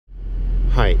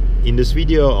Hi, in this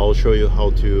video I'll show you how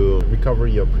to recover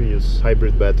your Prius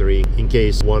hybrid battery in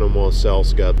case one or more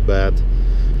cells got bad.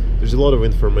 There's a lot of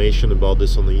information about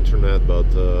this on the internet, but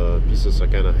pieces are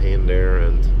kind of here and there,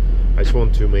 and I just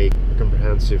want to make a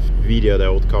comprehensive video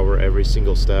that would cover every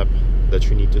single step that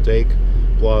you need to take.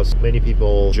 Plus, many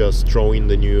people just throw in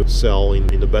the new cell in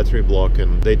the battery block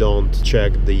and they don't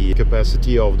check the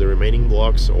capacity of the remaining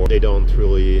blocks, or they don't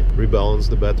really rebalance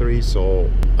the battery,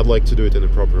 so I'd like to do it in a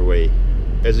proper way.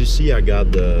 As you see, I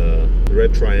got the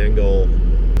red triangle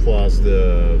plus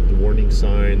the warning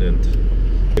sign, and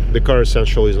the car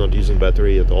essentially is not using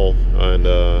battery at all, and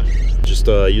just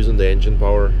using the engine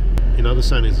power. Another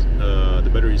sign is the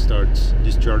battery starts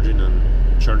discharging and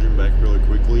charging back really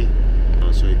quickly,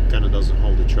 so it kind of doesn't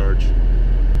hold the charge.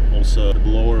 Also, the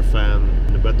blower fan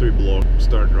in the battery block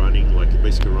start running, like it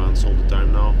basically runs all the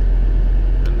time now,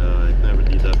 and it never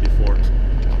did that before.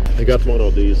 I got one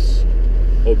of these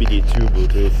OBD2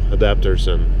 Bluetooth adapters,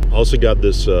 and also got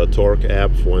this Torque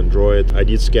app for Android. I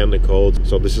did scan the codes,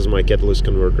 so this is my catalyst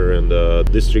converter, and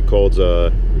these three codes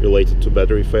are related to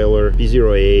battery failure.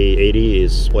 P0A80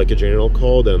 is like a general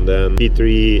code, and then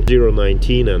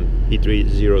P3019 and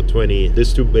P3020.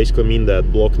 These two basically mean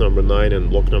that block number 9 and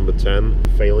block number 10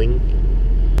 failing.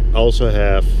 I also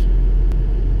have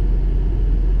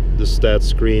the stat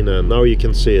screen, and now you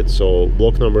can see it. So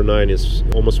block number 9 is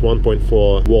almost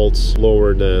 1.4 volts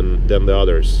lower than the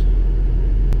others,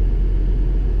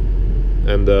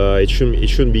 and it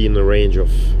shouldn't be in the range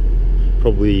of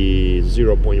probably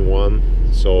 0.1.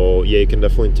 so yeah, you can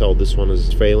definitely tell this one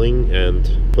is failing. And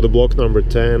for the block number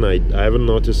 10, I haven't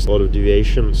noticed a lot of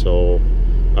deviation, so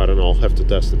I don't know, I'll have to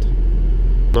test it.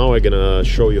 Now I'm gonna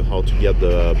show you how to get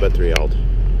the battery out.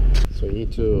 So you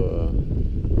need to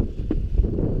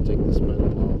take this panel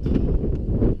out,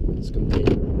 this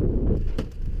container.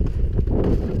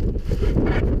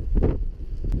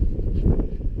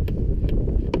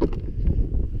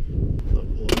 Now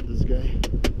pull out this guy.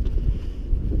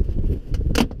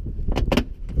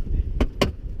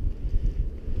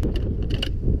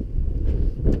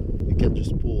 You can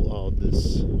just pull out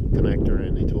this connector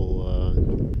and it will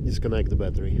disconnect the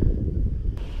battery.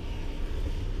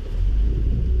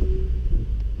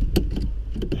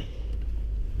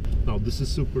 Now this is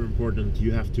super important.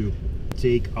 You have to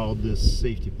take out this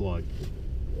safety plug.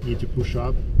 You need to push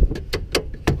up,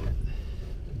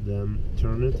 then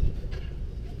turn it,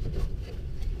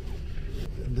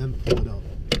 and then pull it out.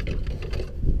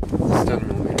 It's 10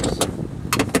 millimeters.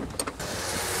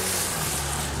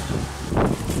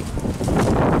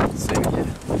 Same here.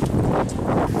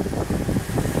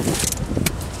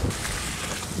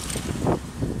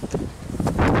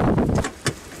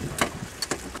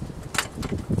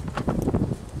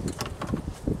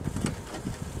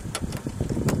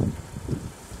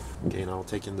 Okay, now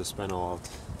taking this panel out.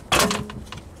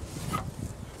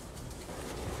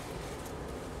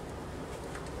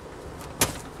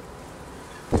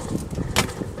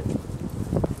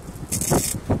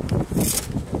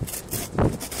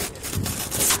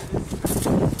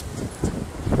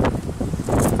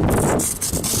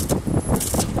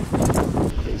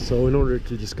 Okay, so in order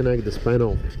to disconnect this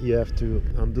panel, you have to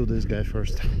undo this guy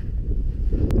first.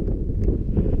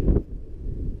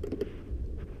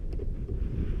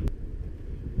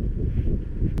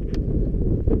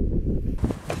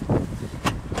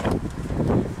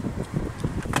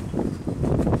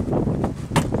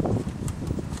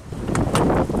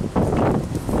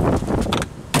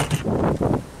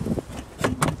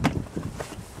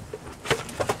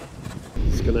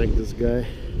 Disconnect this guy,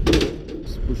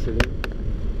 just push it in.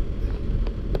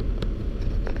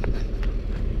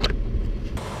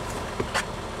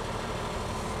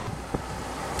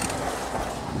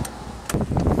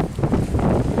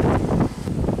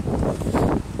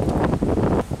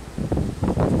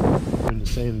 And the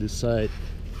same this side,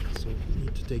 so you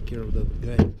need to take care of that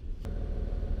guy.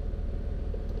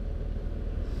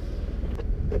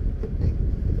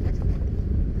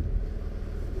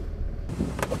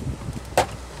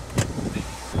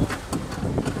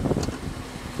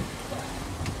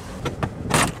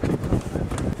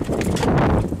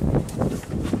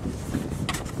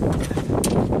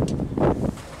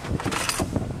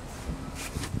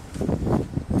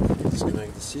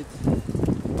 Disconnect the seat.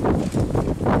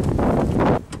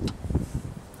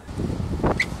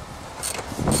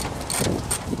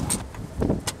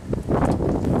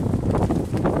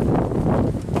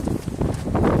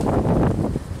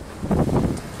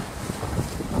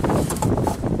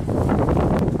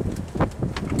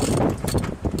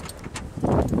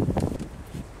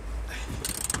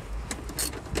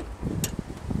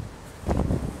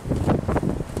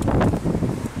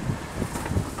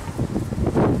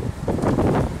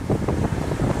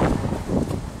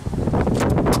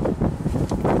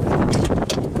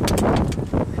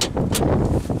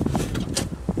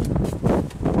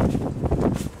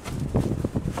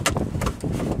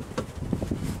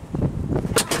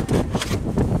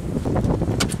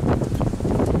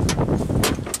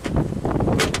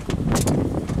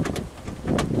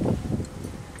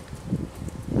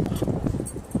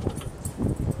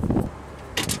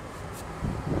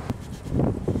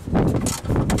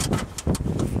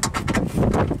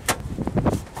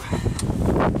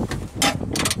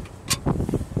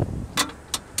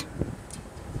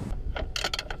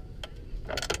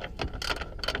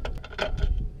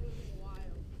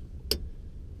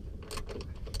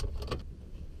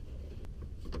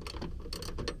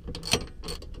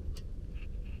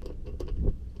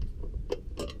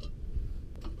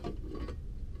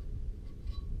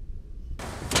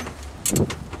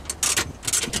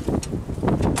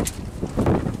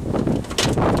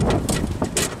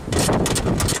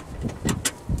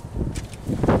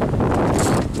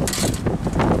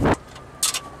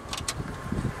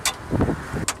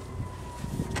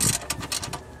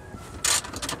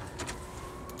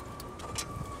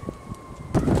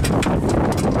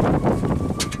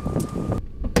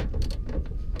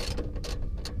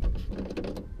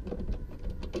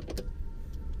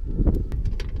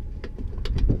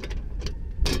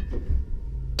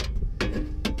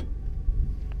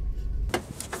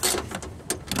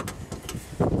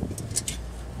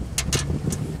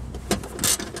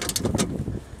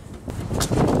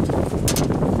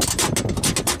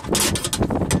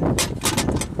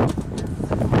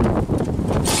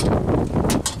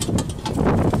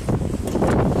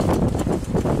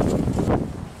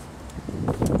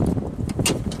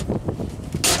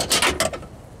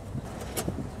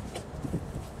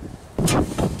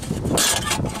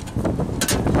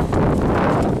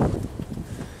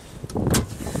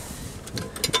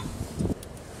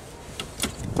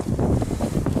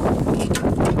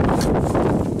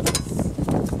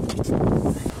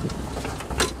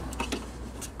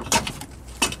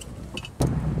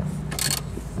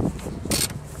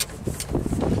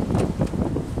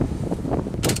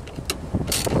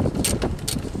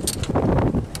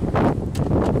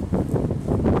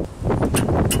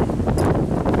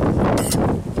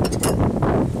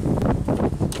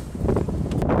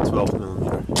 12mm.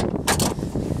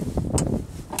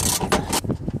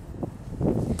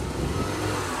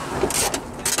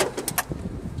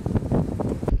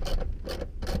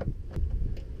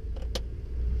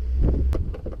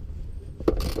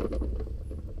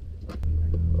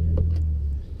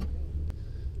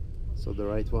 So the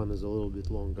right one is a little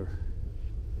bit longer.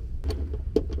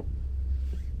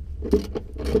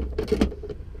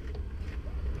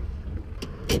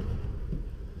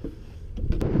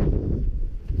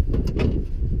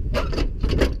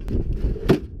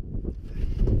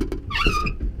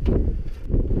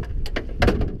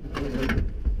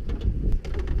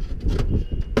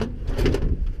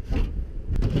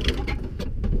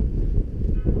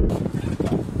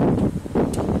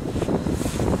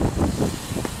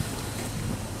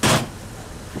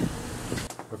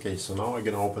 Okay, so now I'm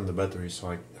gonna open the battery so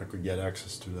I could get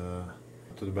access to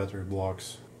the battery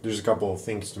blocks. There's a couple of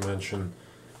things to mention.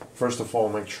 First of all,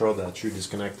 make sure that you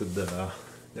disconnected the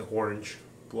orange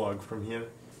plug from here.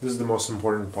 This is the most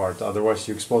important part, otherwise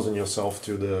you're exposing yourself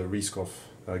to the risk of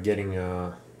getting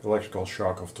electrical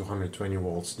shock of 220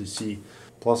 volts DC.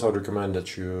 Plus I would recommend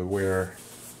that you wear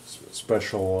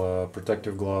special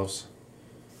protective gloves.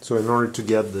 So in order to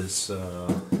get this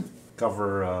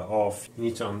cover off, you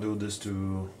need to undo these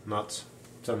two nuts,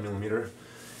 10mm,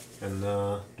 and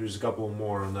there's a couple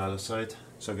more on the other side,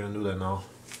 so I'm gonna do that now.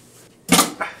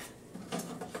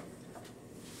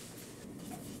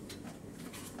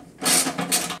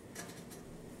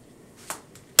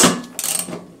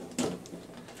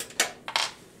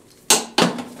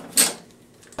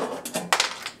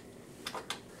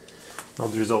 Now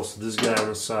there's also this guy on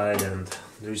the side, and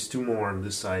there's two more on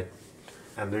this side,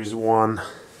 and there's one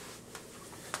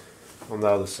on the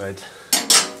other side.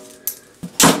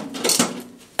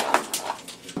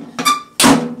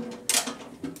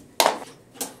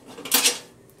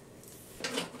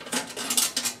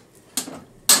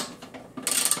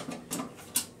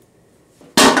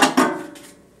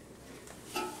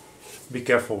 Be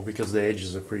careful because the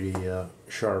edges are pretty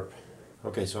sharp.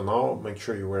 Okay, so now make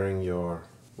sure you're wearing your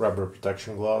rubber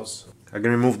protection gloves. I'm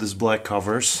gonna remove these black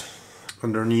covers.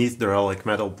 Underneath there are like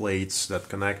metal plates that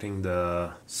connecting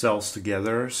the cells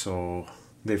together, so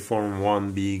they form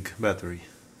one big battery.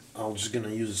 I'm just gonna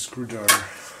use a screwdriver.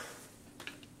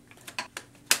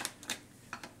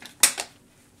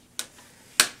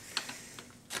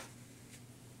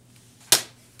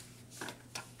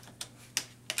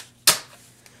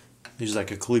 There's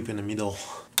like a clip in the middle.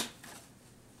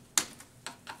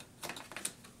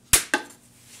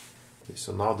 Okay,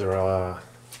 so now there are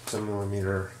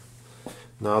 10mm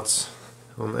nuts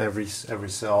on every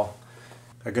cell.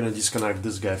 I'm gonna disconnect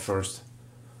this guy first.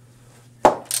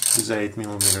 These are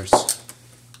 8mm.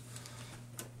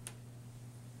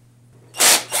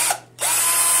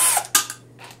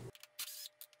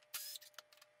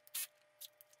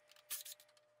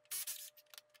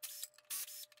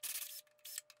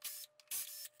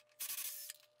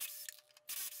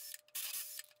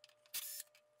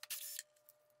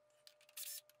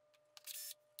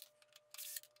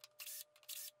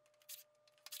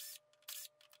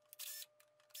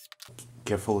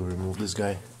 Carefully remove this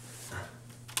guy.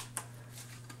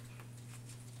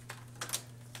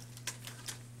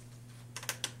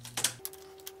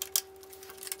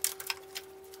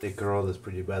 They corroded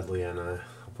pretty badly, and I'll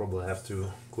probably have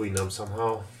to clean them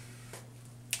somehow.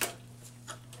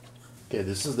 Okay,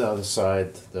 this is the other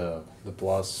side, the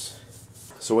plus.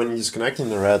 So when you're disconnecting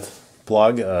the red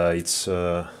plug, it's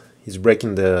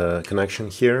breaking the connection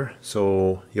here,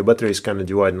 so your battery is kind of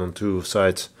divided on two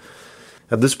sides.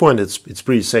 At this point, it's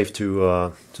pretty safe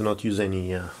to not use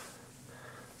any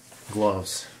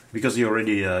gloves because you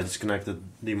already disconnected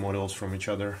the modules from each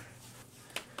other.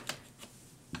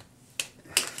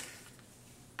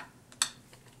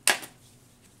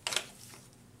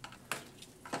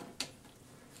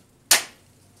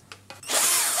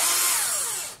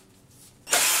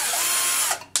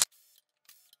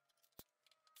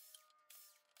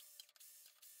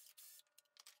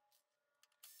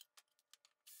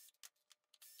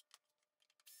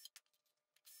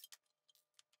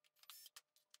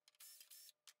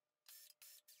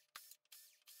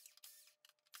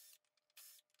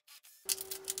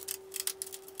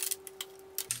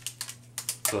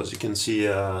 So as you can see,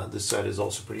 this side is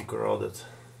also pretty corroded.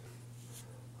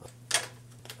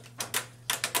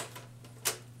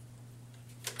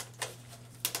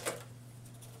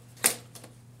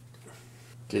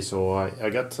 Okay, so I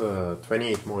got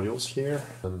 28 modules here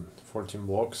and 14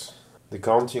 blocks. The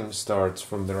counting starts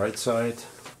from the right side,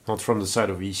 not from the side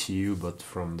of ECU, but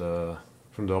from the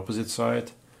opposite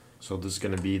side. So this is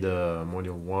gonna be the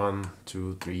module 1,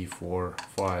 2, 3, 4,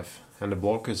 5, and the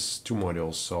block is 2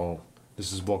 modules, so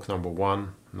this is block number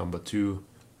 1, number 2,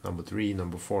 number 3,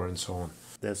 number 4, and so on.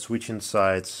 They're switching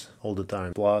sides all the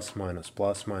time, plus, minus,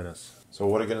 plus, minus. So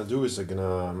what I'm gonna do is I'm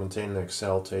gonna maintain an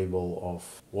Excel table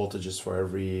of voltages for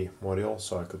every module,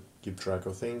 so I could keep track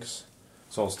of things.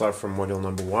 So I'll start from module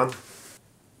number 1.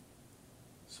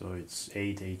 So it's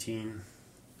 818,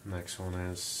 next one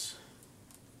is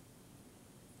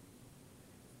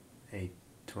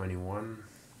 821,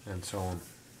 and so on.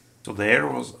 So the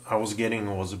error I was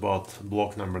getting was about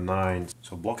block number 9.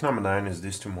 So block number 9 is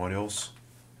these 2 modules.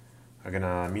 I'm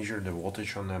gonna measure the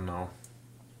voltage on them now.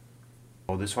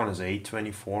 So this one is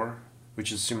 824,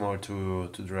 which is similar to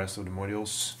the rest of the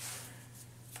modules.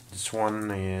 This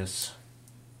one is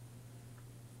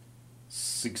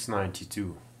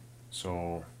 692.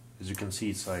 So as you can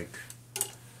see, it's like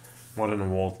more than a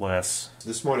volt less.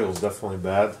 This module is definitely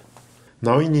bad.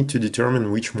 Now you need to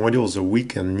determine which modules are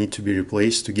weak and need to be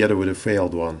replaced together with a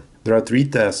failed one. There are 3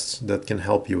 tests that can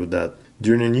help you with that.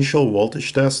 During initial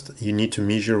voltage test, you need to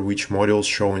measure which modules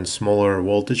show in smaller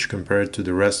voltage compared to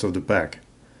the rest of the pack.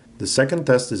 The second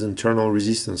test is internal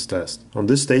resistance test. On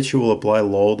this stage you will apply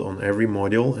load on every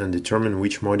module and determine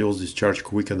which modules discharge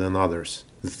quicker than others.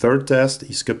 The third test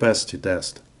is capacity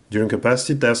test. During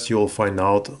capacity test you will find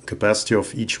out capacity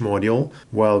of each module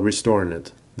while restoring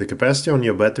it. The capacity on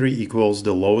your battery equals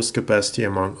the lowest capacity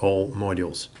among all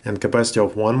modules, and capacity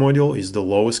of one module is the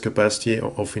lowest capacity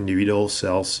of individual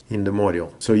cells in the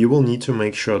module. So you will need to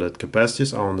make sure that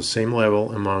capacities are on the same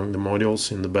level among the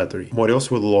modules in the battery. Modules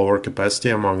with lower capacity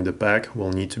among the pack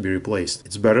will need to be replaced.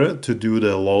 It's better to do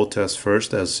the load test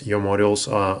first, as your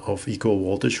modules are of equal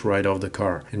voltage right off the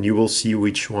car, and you will see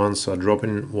which ones are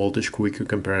dropping voltage quicker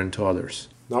compared to others.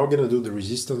 Now we're going to do the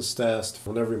resistance test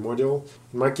on every module.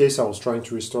 In my case I was trying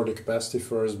to restore the capacity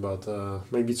first, but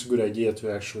maybe it's a good idea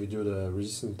to actually do the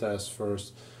resistance test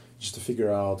first, just to figure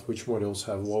out which modules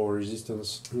have lower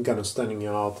resistance and kind of standing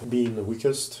out, being the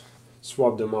weakest,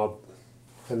 swap them up,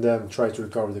 and then try to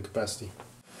recover the capacity.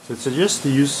 So it suggests to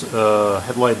use a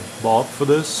headlight bulb for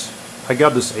this. I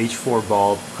got this H4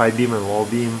 bulb, high beam and low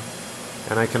beam,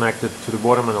 and I connected to the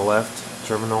bottom and the left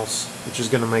terminals, which is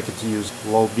going to make it to use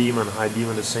low beam and high beam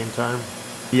at the same time.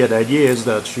 Yeah, the idea is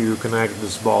that you connect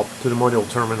this bulb to the module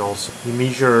terminals. You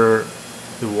measure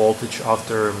the voltage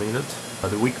after a minute.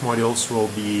 The weak modules will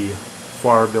be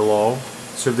far below,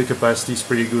 so if the capacity is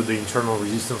pretty good, the internal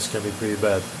resistance can be pretty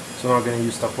bad. So now I'm going to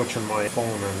use stopwatch on my phone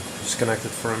and just connect it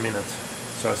for a minute.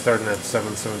 So I started at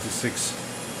 776.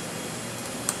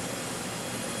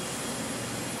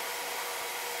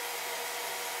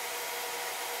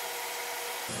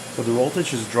 So the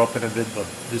voltage is dropping a bit, but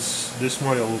this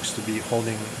module looks to be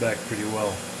holding back pretty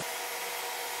well.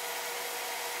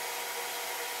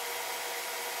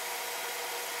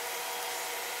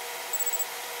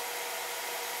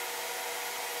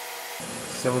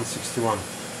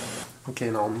 $761. Okay,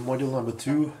 now module number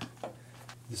 2.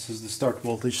 This is the start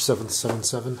voltage,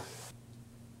 777.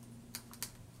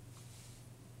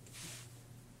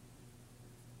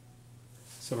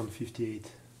 $758.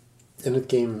 And it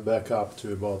came back up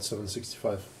to about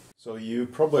 765. So you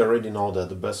probably already know that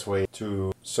the best way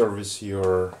to service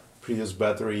your Prius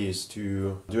battery is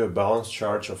to do a balanced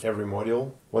charge of every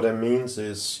module. What that means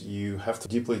is you have to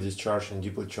deeply discharge and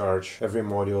deeply charge every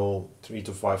module 3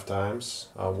 to 5 times.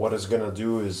 What it's gonna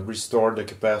do is restore the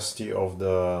capacity of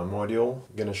the module.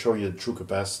 Gonna show you the true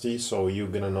capacity, so you're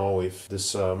gonna know if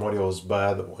this module is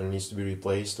bad or needs to be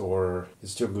replaced or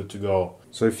it's still good to go.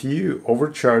 So if you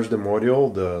overcharge the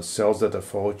module, the cells that are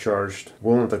fully charged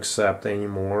will not accept any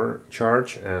more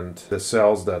charge, and the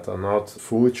cells that are not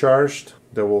fully charged,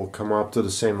 they will come up to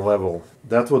the same level.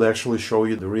 That would actually show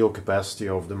you the real capacity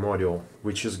of the module,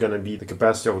 which is going to be the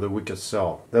capacity of the weakest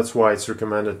cell. That's why it's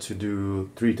recommended to do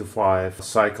 3 to 5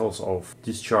 cycles of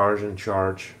discharge and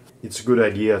charge. It's a good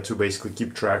idea to basically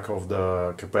keep track of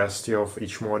the capacity of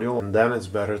each module, and then it's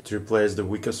better to replace the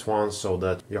weakest one so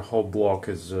that your whole block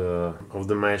is of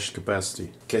the matched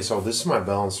capacity. Okay, so this is my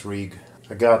balance rig.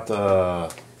 I got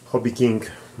Hobby King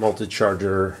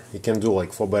multi-charger. You can do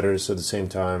like 4 batteries at the same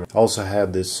time. I also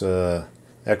had this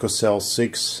EcoCell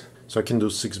 6, so I can do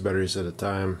 6 batteries at a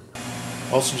time.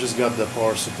 Also just got the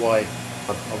power supply.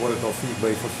 I bought it off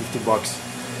eBay for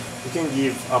 $50. You can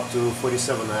give up to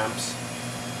 47 amps,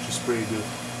 which is pretty good.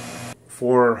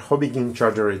 For Hobby King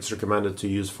charger, it's recommended to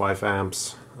use 5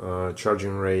 amps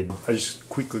charging rate. I'm just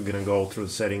quickly gonna go through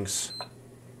the settings.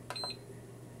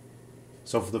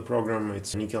 So for the program,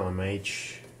 it's nickel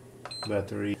MH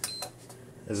battery.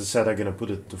 As I said, I'm gonna put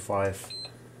it to 5.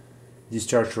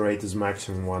 Discharge rate is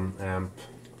maximum 1 amp.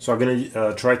 So I'm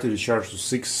gonna try to discharge to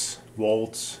 6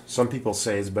 volts. Some people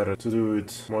say it's better to do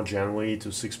it more gently to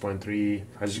 6.3.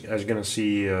 As you're gonna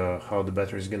see how the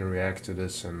battery is gonna react to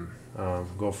this, and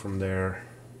go from there.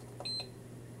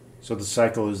 So the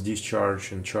cycle is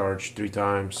discharge and charge 3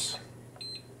 times.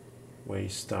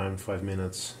 Waste time 5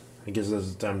 minutes. I guess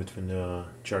that's the time between the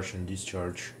charge and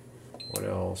discharge. What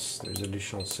else? There's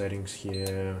additional settings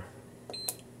here.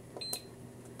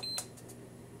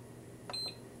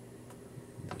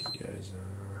 These guys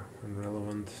are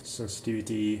irrelevant.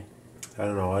 Sensitivity, I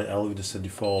don't know, I'll leave this at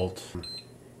default.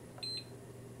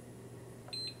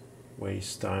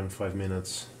 Waste time 5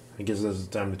 minutes. I guess that's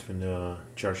the time between the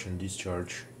charge and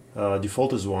discharge.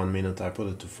 Default is 1 minute, I put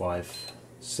it to 5.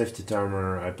 Safety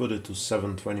timer, I put it to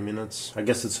 720 minutes. I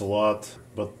guess it's a lot,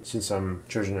 but since I'm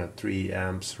charging at 3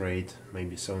 amps rate,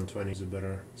 maybe 720 is a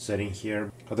better setting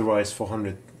here. Otherwise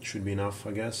 400 should be enough,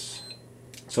 I guess.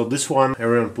 So this one,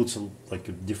 everyone puts like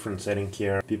a different setting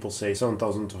here. People say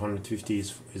 7250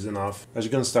 is enough. I'm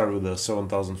just gonna start with the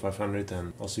 7500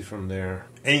 and I'll see from there.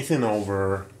 Anything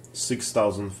over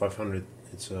 6500,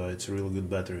 it's a really good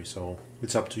battery, so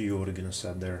it's up to you what you're gonna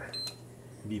set there.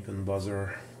 Beep and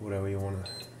buzzer, whatever you want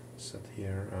to set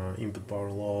here. Input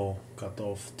power low,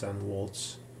 cutoff 10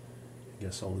 volts. I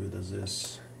guess I'll leave it as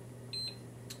this.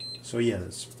 So yeah,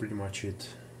 that's pretty much it.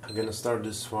 I'm gonna start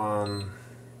this one.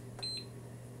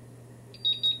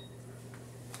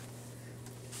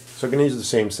 So I'm gonna use the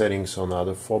same settings on the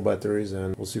other 4 batteries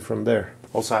and we'll see from there.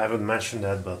 Also, I haven't mentioned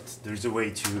that, but there's a way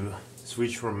to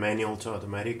switch from manual to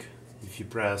automatic. If you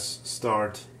press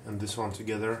start and this one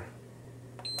together.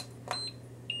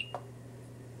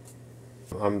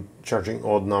 I'm charging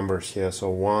odd numbers here, so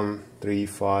 1, 3,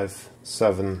 5,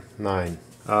 7, 9.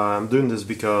 I'm doing this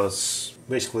because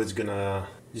basically it's gonna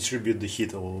distribute the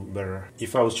heat a little better.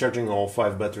 If I was charging all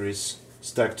 5 batteries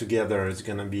stacked together, it's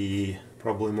gonna be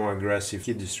probably more aggressive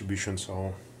heat distribution,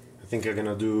 so I think I'm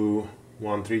gonna do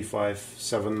 1, 3, 5,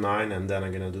 7, 9, and then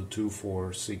I'm gonna do 2,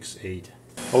 4, 6, 8.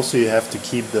 Also, you have to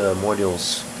keep the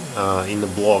modules in the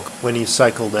block when you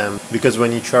cycle them, because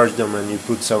when you charge them and you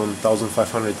put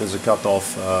 7500 as a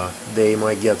cutoff, they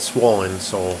might get swollen.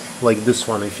 So like this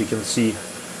one, if you can see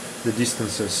the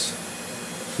distances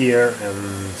here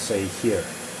and say here,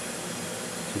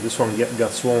 so this one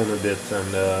got swollen a bit,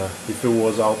 and if it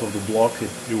was out of the block,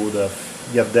 it would have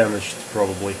got damaged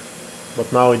probably,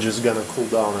 but now it's just gonna cool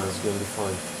down and it's gonna be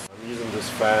fine. I'm using this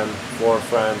floor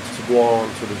fan to blow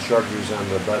onto the chargers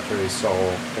and the batteries, so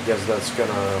I guess that's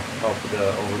gonna help with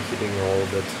the overheating a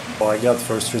little bit. Well, I got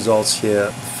first results here.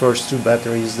 The first 2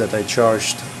 batteries that I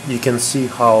charged, you can see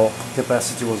how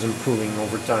capacity was improving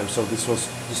over time. So this was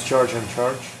discharge and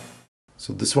charge.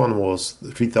 So this one was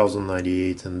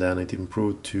 3098, and then it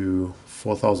improved to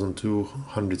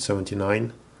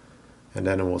 4279, and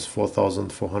then it was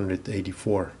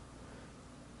 4484.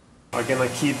 I'm gonna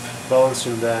keep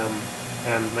balancing them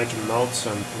and making notes,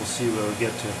 and we'll see where we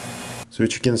get to. So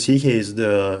what you can see here is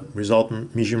the result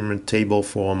measurement table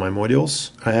for my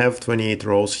modules. I have 28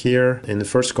 rows here. In the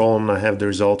first column I have the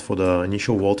result for the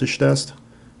initial voltage test,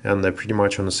 and they're pretty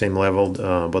much on the same level,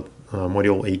 but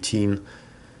module 18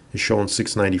 is shown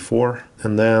 694.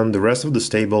 And then the rest of this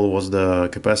table was the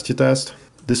capacity test.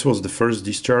 This was the first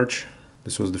discharge,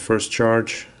 this was the first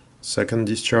charge, second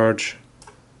discharge,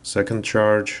 second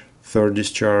charge, third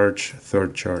discharge,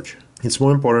 third charge. It's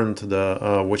more important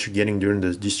what you're getting during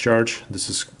the discharge. This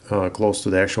is close to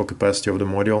the actual capacity of the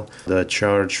module. The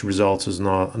charge results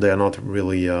they are not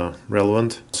really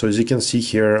relevant. So as you can see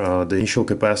here, the initial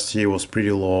capacity was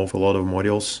pretty low for a lot of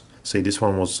modules. Say this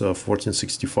one was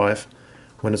 1465.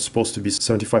 When it's supposed to be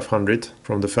 7500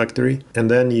 from the factory. And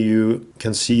then you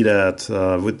can see that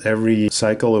with every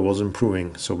cycle it was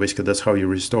improving. So basically that's how you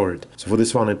restore it. So for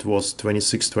this one it was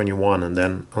 2621, and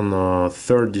then on the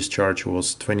third discharge it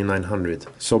was 2900.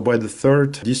 So by the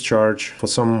third discharge, for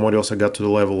some modules I got to the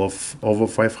level of over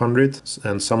 500,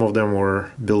 and some of them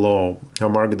were below. I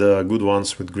marked the good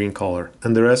ones with green color,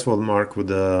 and the rest were marked with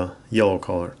the yellow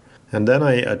color. And then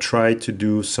I tried to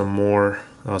do some more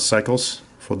cycles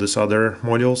for these other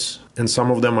modules, and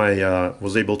some of them I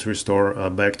was able to restore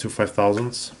back to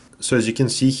 5000s. So as you can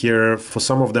see here, for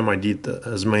some of them I did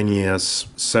as many as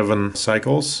 7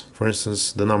 cycles. For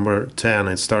instance, the number 10,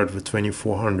 I started with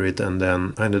 2400 and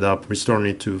then I ended up restoring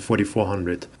it to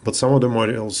 4400. But some of the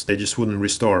modules, they just wouldn't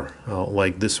restore,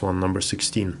 like this one, number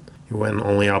 16. It went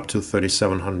only up to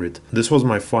 3700. This was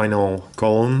my final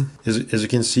column. As you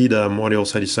can see, the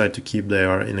modules I decided to keep, they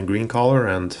are in a green color,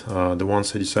 and the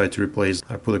ones I decided to replace,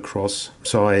 I put a cross.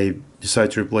 So I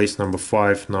decided to replace number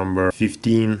 5, number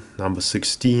 15, number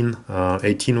 16,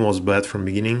 18 was bad from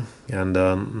beginning, and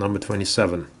number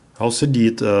 27. I also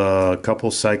did a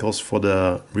couple cycles for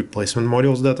the replacement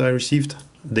modules that I received.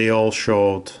 They all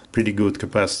showed pretty good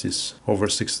capacities, over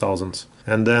 6,000.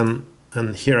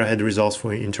 And here I had results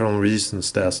for internal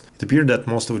resistance test. It appeared that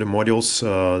most of the modules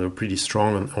were pretty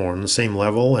strong or on the same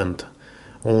level, and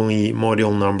only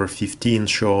module number 15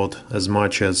 showed as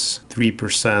much as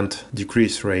 3%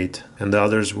 decrease rate, and the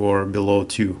others were below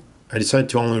 2. I decided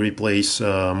to only replace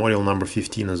module number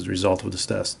 15 as the result of this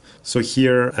test. So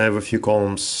here I have a few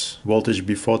columns: voltage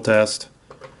before test,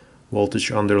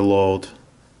 voltage under load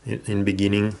in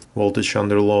beginning, voltage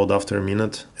under load after a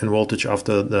minute, and voltage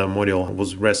after the module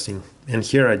was resting. And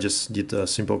here I just did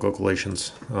simple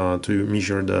calculations to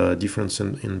measure the difference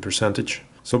in percentage.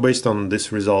 So based on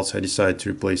these results, I decided to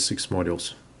replace 6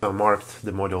 modules. I marked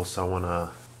the modules I want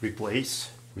to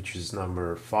replace, which is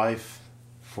number 5,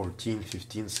 14,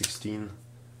 15, 16,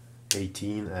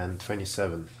 18 and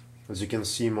 27. As you can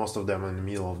see, most of them are in the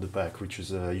middle of the pack, which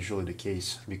is usually the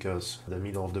case because the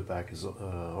middle of the pack is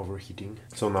overheating.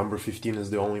 So number 15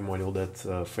 is the only module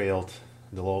that failed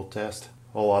the load test.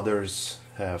 All others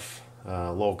have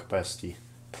low capacity.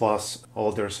 Plus,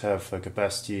 all others have a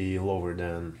capacity lower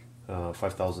than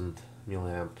 5000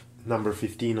 milliamp. Number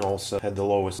 15 also had the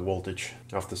lowest voltage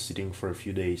after sitting for a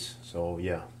few days. So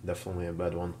yeah, definitely a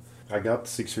bad one. I got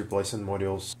 6 replacement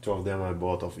modules. 2 of them I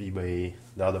bought off eBay.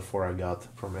 The other 4 I got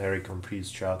from Eric on Prius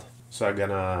chat. So I'm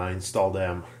gonna install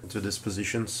them into these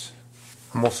positions.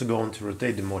 I'm also going to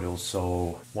rotate the modules,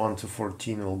 so 1 to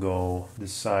 14 will go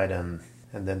this side and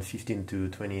then 15 to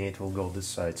 28 will go this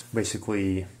side.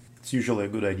 Basically, it's usually a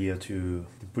good idea to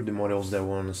put the modules that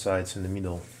were on the sides in the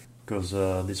middle, because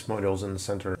these modules in the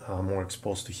center are more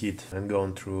exposed to heat and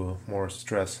going through more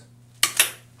stress.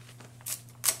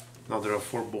 Now there are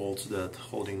 4 bolts that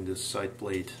holding this side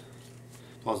plate,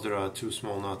 plus there are 2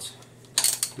 small nuts.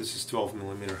 This is 12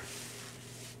 millimeter.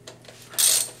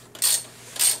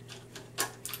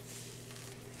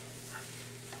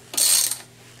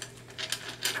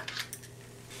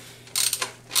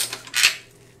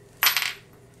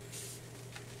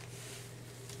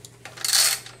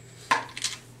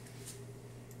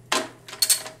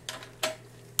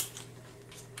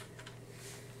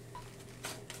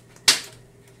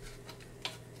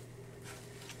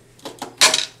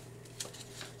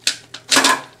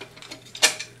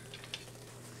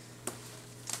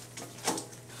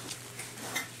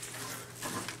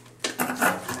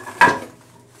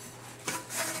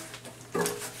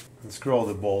 Screw all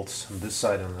the bolts on this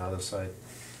side and the other side.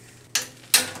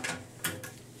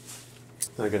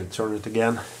 Then I'm going to turn it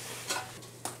again.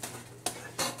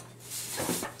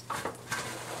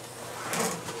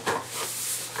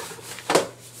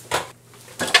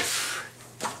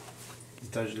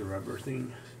 Detach the rubber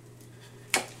thing.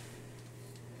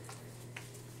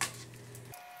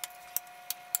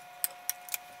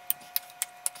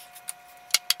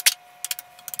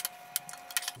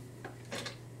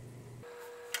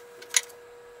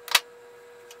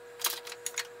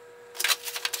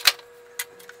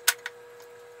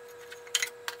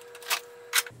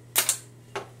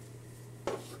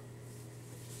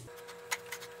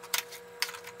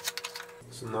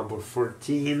 So number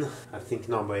 14, I think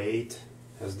number 8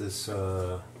 has this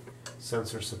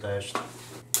sensors attached.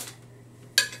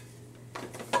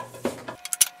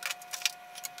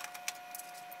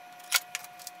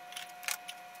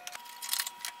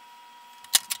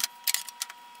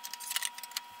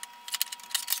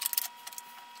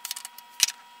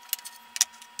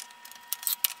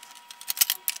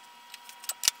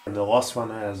 And the last one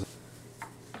has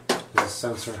a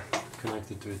sensor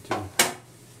connected to it too.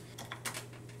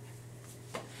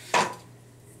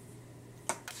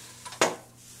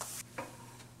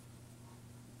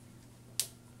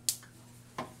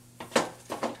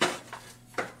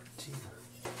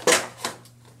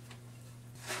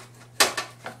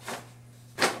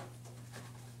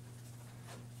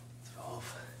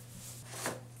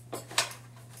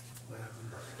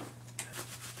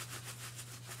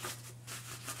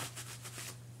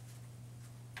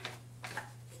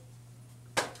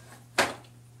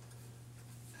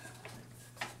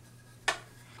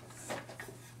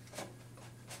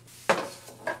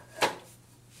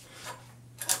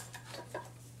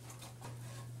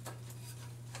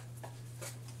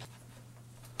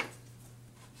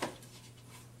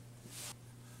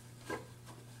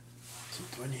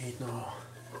 So 28 now.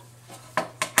 To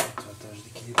attach the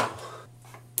cable.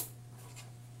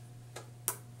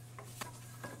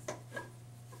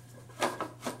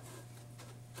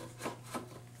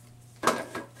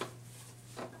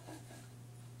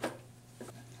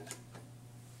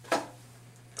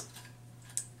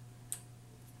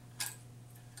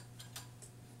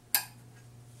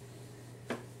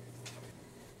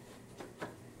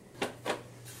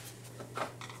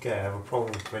 Okay, I have a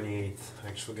problem with 28. I'm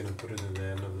actually gonna put it in the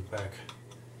end of the pack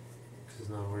because it's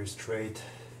not very straight.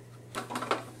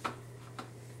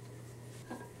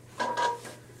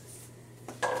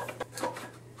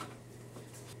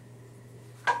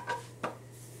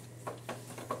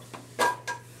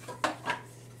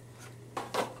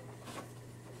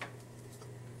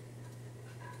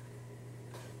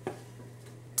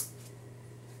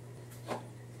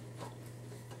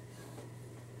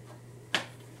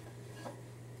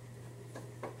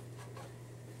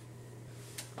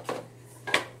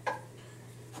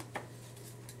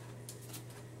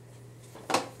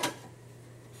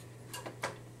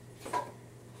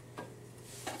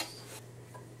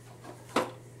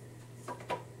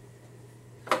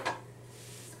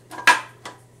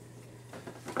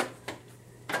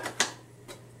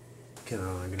 Okay,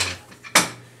 now I'm gonna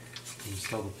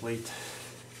install the plate.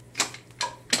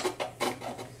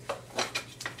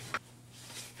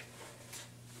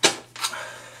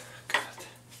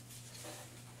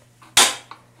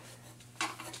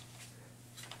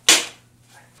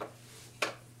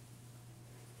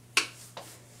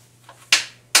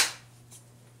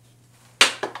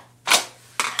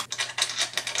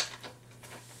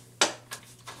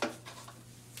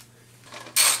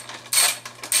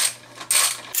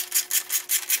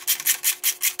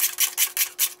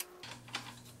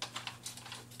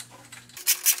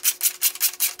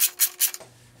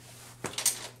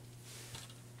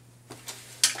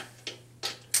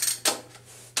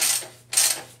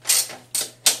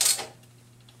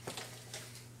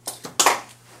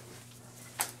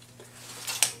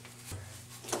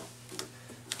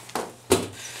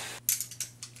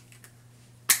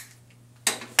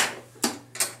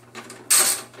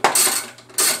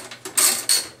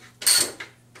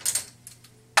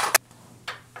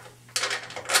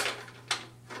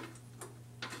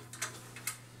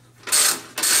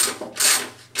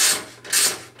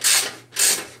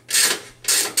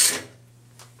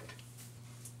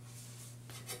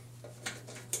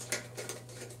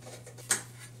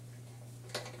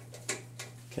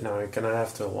 Okay, now I'm gonna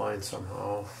have to align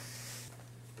somehow.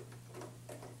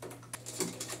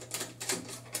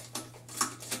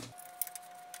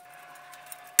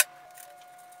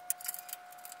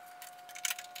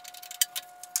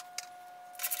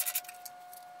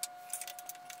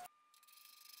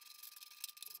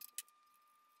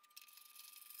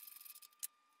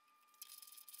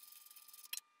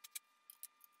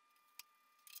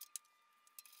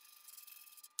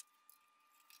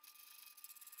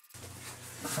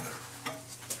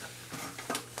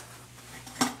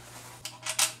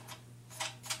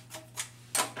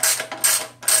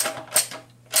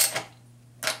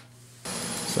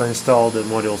 So I installed the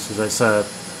modules, as I said,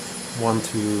 1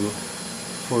 to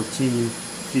 14,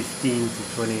 15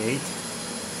 to 28.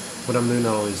 What I'm doing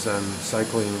now is I'm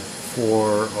cycling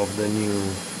 4 of the new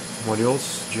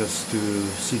modules just to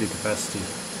see the capacity.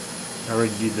 I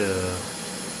already did the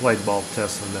light bulb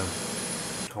test on them.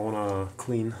 I want to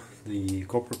clean the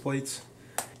copper plates.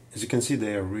 As you can see,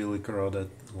 they are really corroded,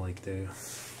 like they're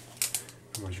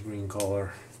pretty much green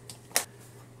color.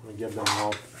 I'll get them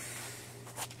out.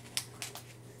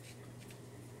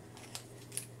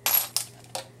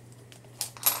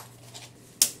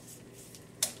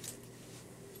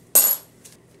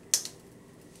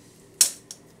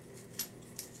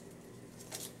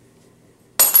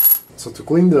 So to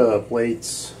clean the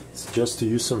plates, it's just to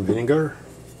use some vinegar,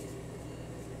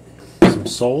 some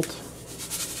salt,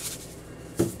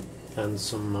 and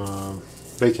some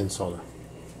baking soda.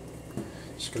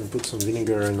 Just gonna put some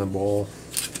vinegar in a bowl.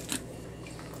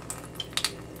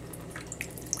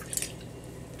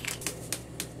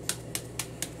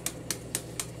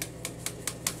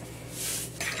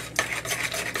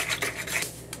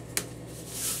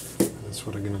 That's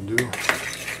what I'm gonna do.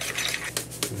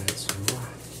 Add some more.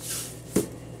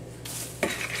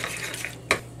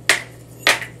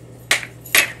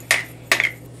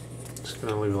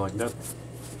 Gonna leave it like that.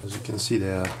 As you can see,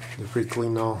 they're pretty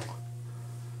clean now.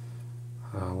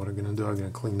 What I'm gonna do, I'm gonna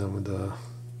clean them with the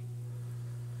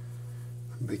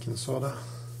baking soda.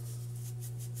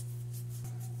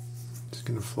 Just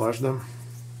gonna flush them.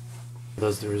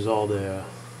 That's the result. They're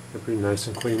pretty nice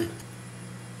and clean.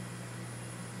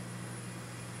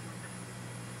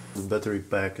 The battery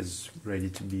pack is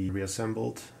ready to be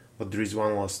reassembled, but there is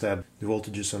one last step. The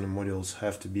voltages on the modules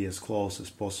have to be as close as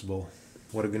possible.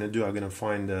 What I'm gonna do, I'm gonna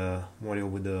find the module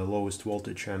with the lowest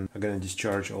voltage and I'm gonna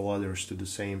discharge all others to the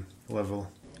same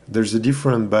level. There's a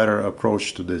different, better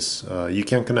approach to this. You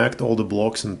can connect all the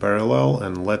blocks in parallel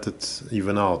and let it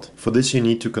even out. For this you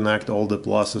need to connect all the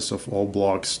pluses of all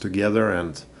blocks together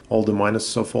and all the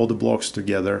minuses of all the blocks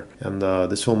together, and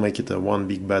this will make it a one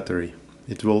big battery.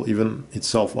 It will even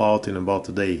itself out in about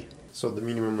a day. So the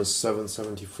minimum is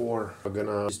 774. I'm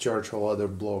gonna discharge all other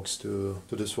blocks to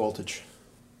this voltage.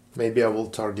 Maybe I will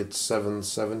target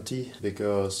 770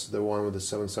 because the one with the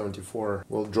 774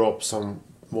 will drop some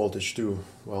voltage too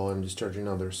while I'm discharging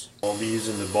others. I'll be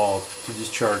using the bulb to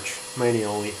discharge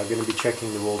manually. I'm gonna be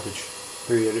checking the voltage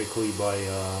periodically by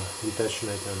detaching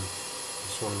it, and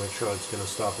just want to make sure it's gonna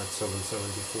stop at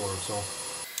 774 or so.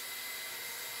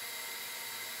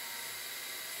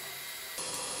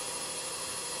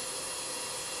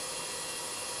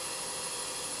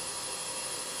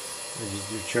 I just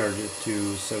discharge it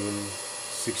to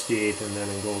 768 and then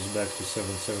it goes back to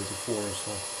 774 or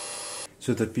so.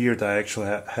 So it appeared I actually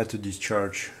had to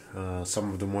discharge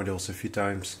some of the modules a few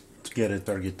times to get a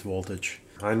target voltage.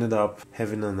 I ended up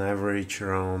having an average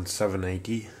around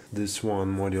 780. This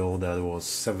one module that was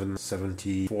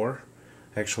 774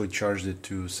 actually charged it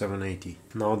to 780.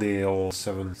 Now they all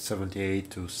 778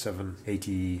 to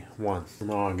 781.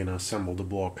 Now I'm gonna assemble the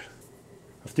block.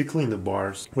 After cleaning the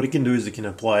bars, what you can do is you can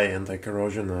apply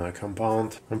anti-corrosion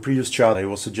compound. On previous chart I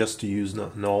will suggest to use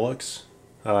Nolex.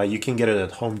 You can get it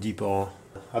at Home Depot.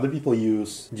 Other people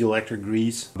use dielectric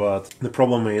grease, but the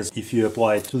problem is if you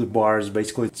apply it to the bars,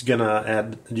 basically it's gonna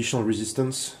add additional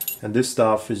resistance, and this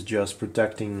stuff is just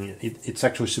protecting it. It's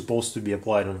actually supposed to be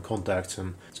applied on contacts,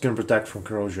 and it's gonna protect from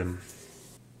corrosion.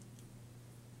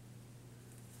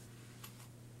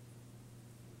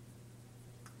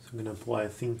 So I'm gonna apply a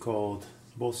thin coat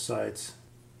both sides.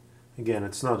 Again,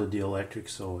 it's not a dielectric,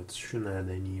 so it shouldn't add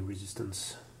any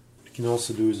resistance. What you can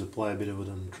also do is apply a bit of it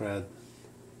on the thread.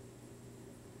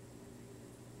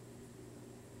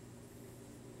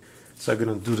 So I'm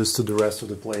gonna do this to the rest of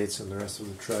the plates and the rest of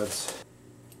the threads.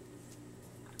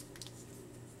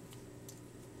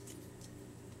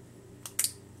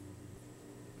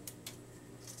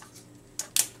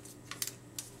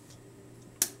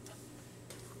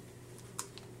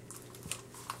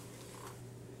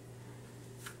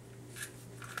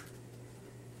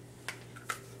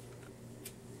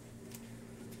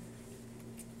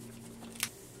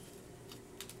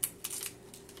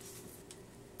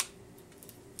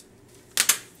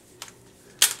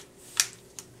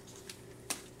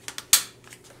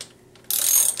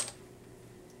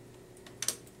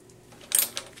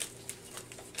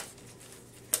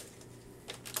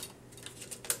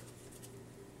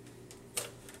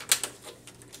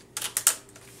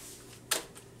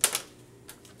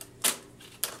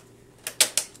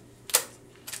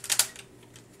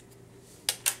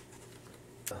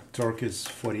 Torque is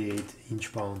 48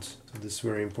 inch-pounds, so this is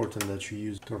very important that you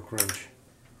use torque wrench.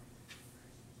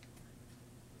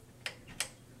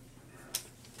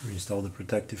 Reinstall the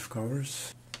protective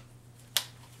covers.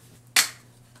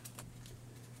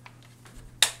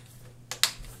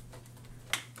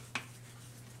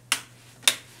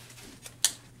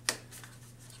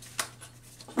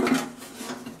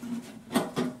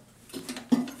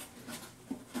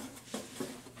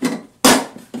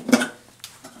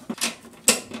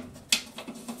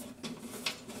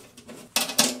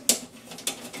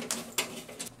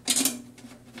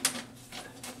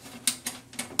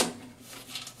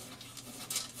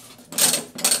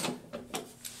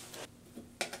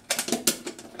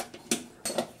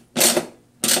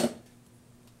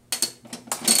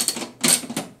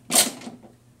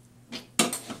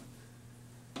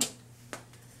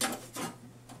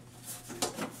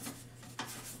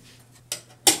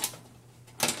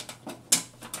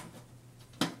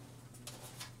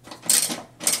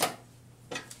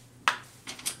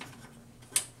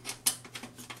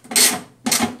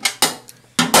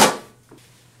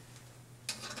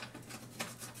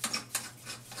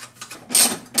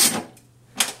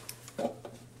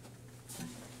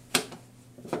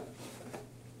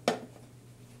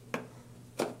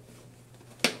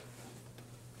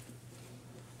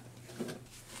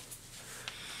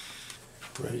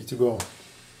 Ready to go.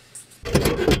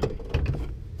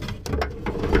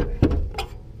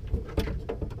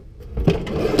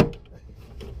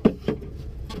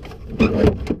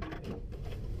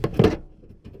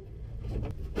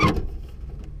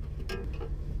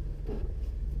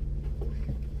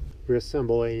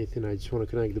 Reassemble anything, I just want to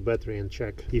connect the battery and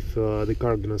check if the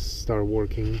car gonna start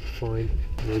working fine.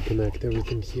 Reconnect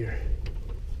everything here.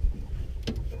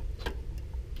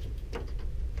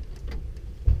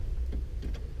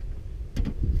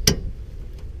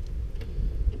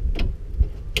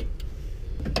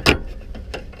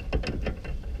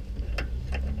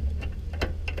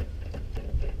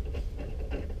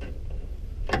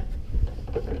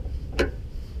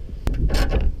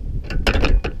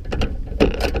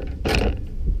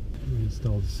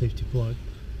 plug.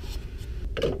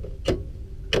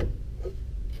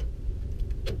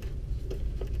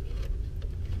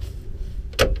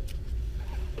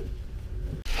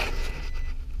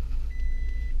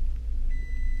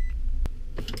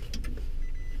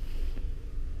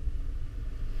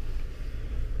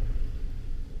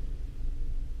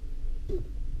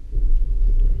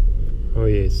 Oh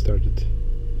yeah, it started.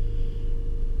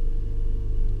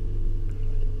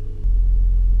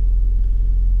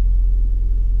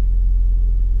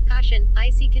 Caution,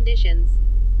 icy conditions.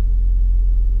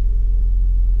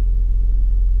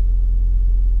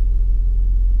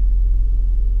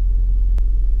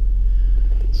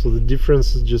 So the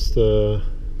difference is just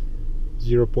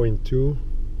 0.2.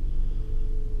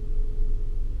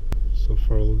 So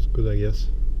far looks good, I guess.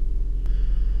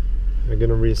 I'm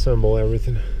gonna reassemble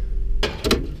everything.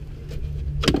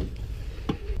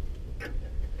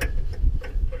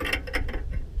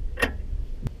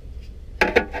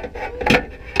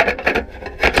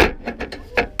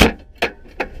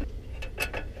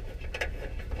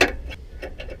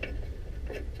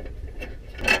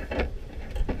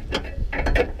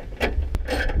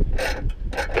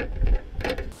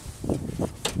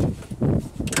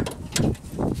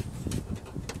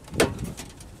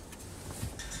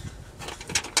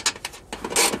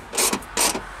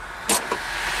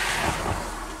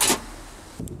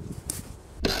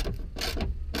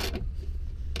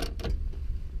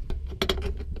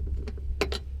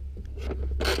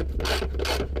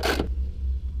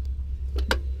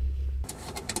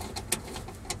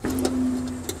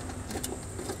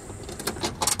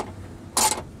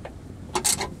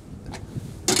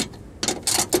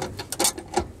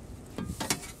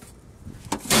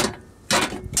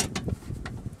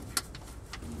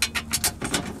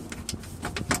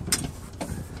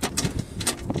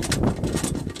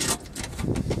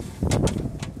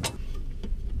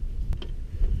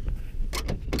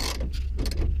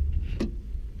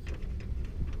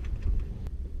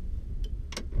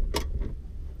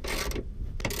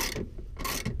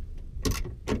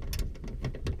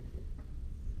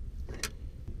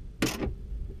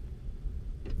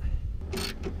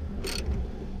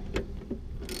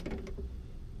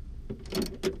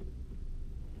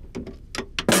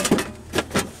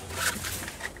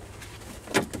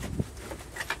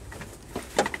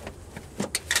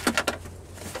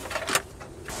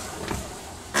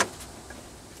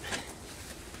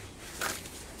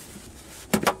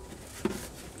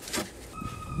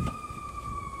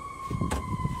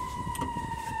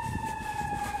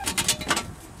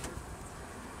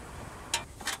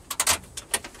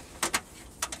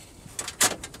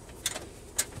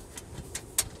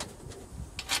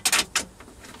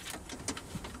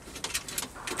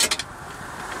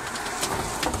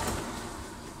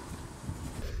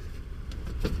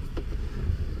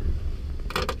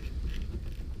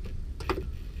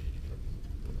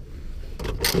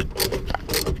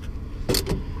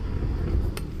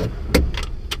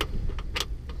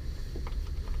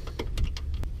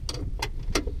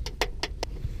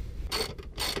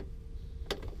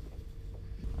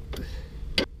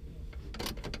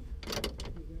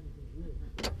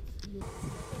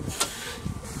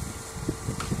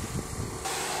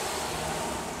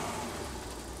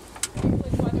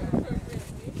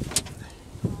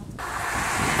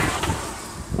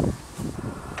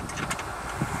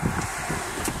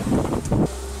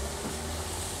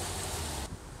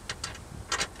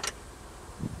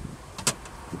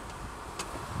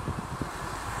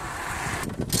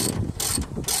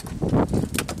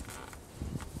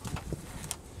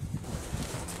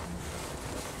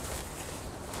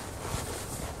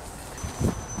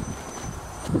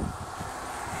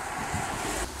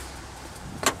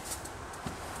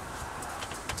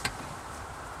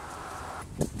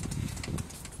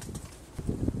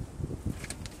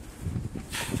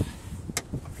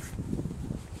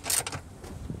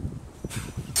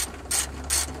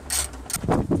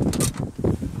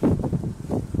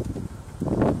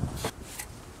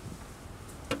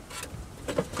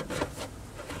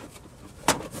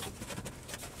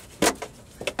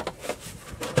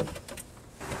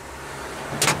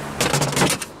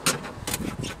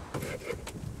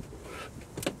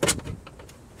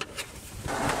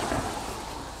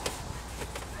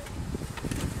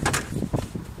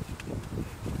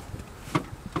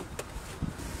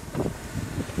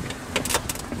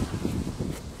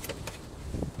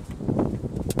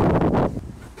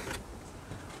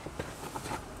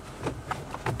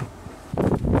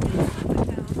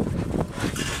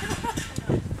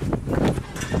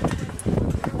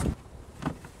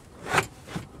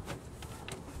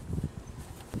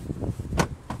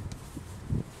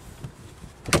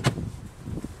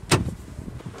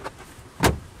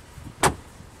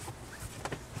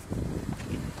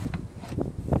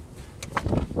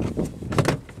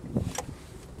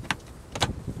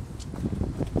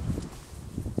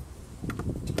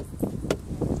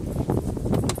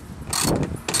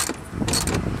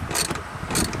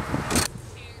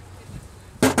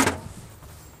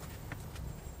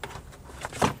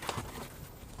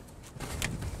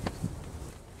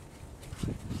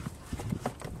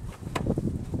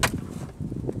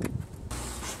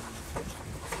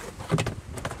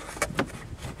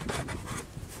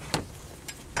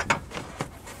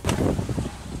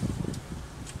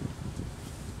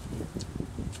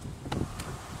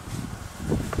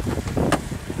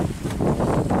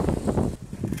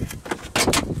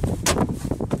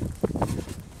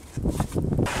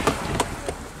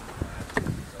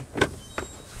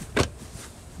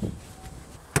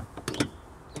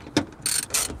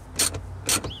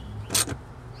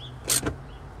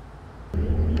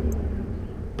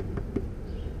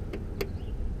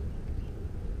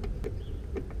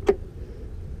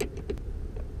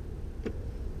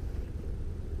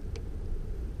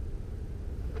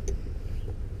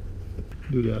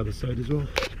 Do the other side as well.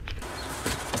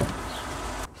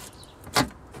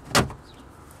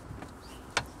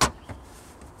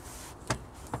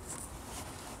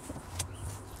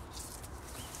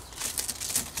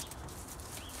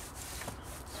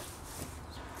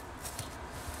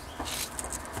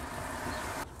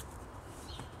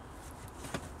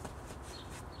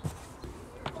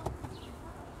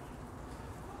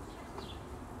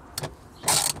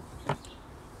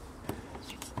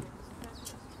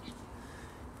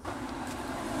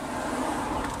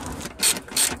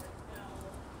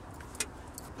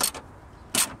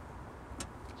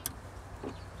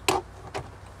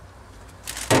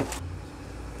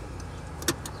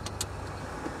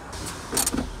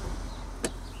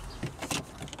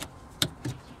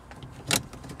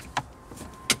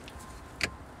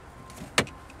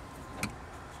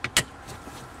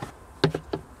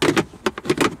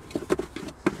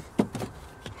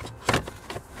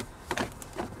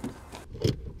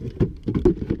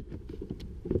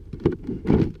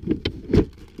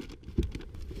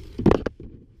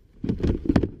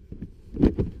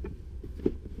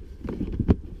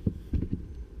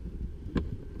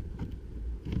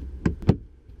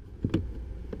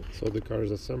 So the car is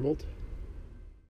assembled.